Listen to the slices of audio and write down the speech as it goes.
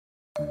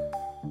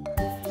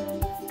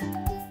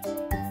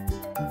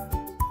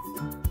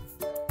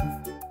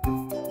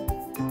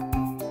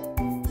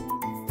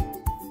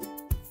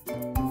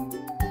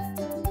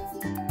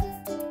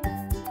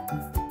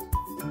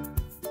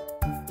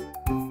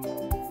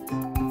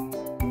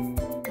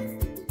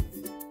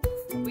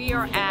We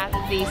are at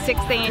the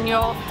 6th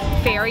annual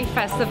Faerie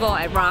Festival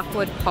at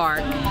Rockwood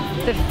Park.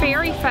 The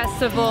Faerie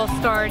Festival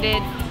started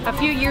a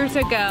few years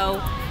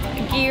ago,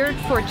 geared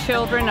for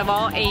children of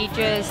all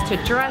ages to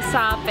dress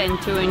up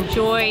and to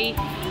enjoy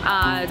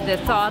the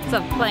thoughts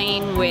of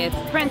playing with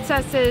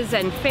princesses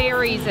and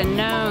fairies and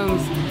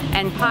gnomes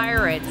and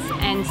pirates.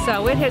 And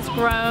so it has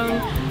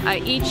grown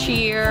each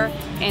year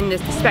in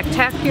this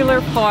spectacular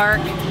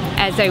park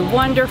as a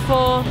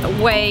wonderful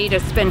way to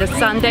spend a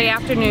Sunday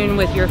afternoon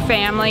with your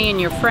family and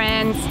your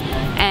friends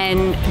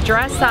and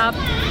dress up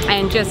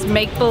and just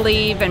make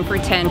believe and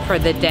pretend for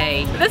the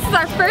day. This is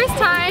our first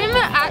time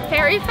at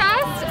Faerie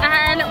Fest,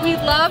 and we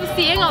love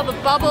seeing all the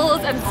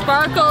bubbles and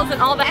sparkles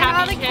and all the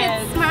happy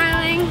kids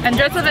smiling. And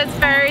dress up as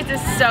fairies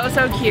is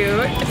so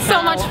cute. It's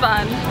so much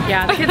fun.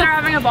 Yeah, the kids are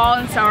having a ball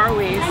and so are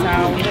we,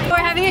 so.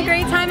 We're having a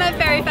great time at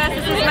Faerie Fest.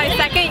 This is my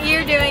second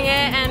year doing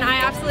it and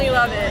I absolutely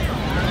love it.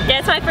 Yeah,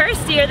 it's my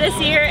first year this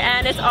year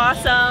and it's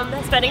awesome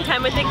spending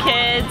time with the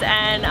kids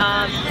and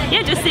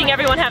yeah, just seeing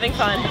everyone having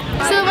fun.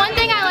 So the one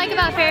thing I like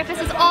about Faerie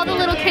Fest is all the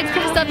little kids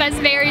dressed up as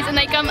fairies and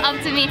they come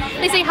up to me.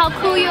 They say how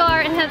cool you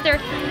are and that they're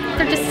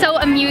just so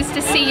amused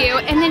to see you.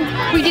 And then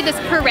we do this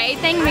parade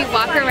thing, we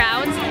walk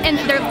around and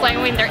they're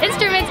playing their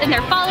instruments and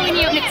they're following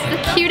you and it's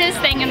the cutest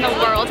thing in the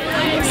world.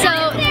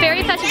 So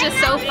Faerie Fest is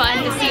just so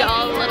fun to see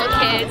all the little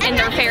kids in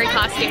their fairy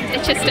costumes.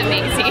 It's just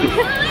amazing.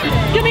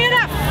 Give me an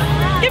F!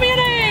 Give me an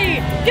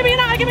A! Give me an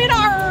I! Give me an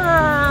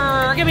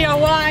R! Give me a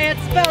Y! It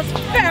spells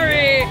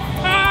fairy!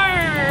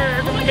 R!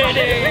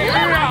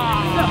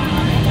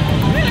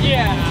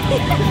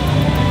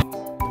 Yeah!